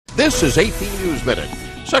This is AP News Minute.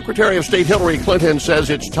 Secretary of State Hillary Clinton says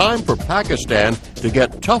it's time for Pakistan to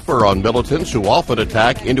get tougher on militants who often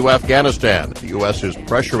attack into Afghanistan. The U.S. is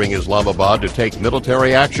pressuring Islamabad to take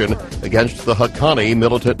military action against the Haqqani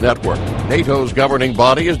militant network. NATO's governing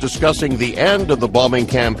body is discussing the end of the bombing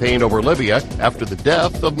campaign over Libya after the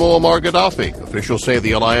death of Muammar Gaddafi. Officials say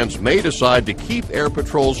the alliance may decide to keep air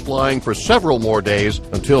patrols flying for several more days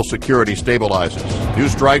until security stabilizes. New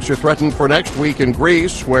strikes are threatened for next week in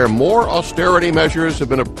Greece, where more austerity measures have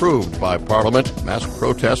been approved by Parliament. Mass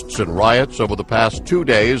protests and riots over the past 2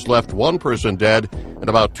 days left one person dead and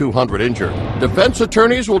about 200 injured. Defense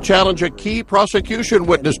attorneys will challenge a key prosecution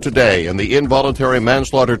witness today in the involuntary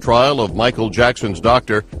manslaughter trial of Michael Jackson's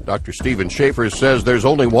doctor. Dr. Stephen Schaefer says there's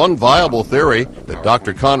only one viable theory, that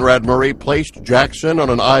Dr. Conrad Murray placed Jackson on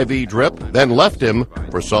an IV drip, then left him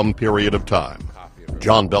for some period of time.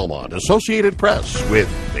 John Belmont, Associated Press, with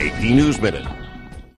AP News Minute.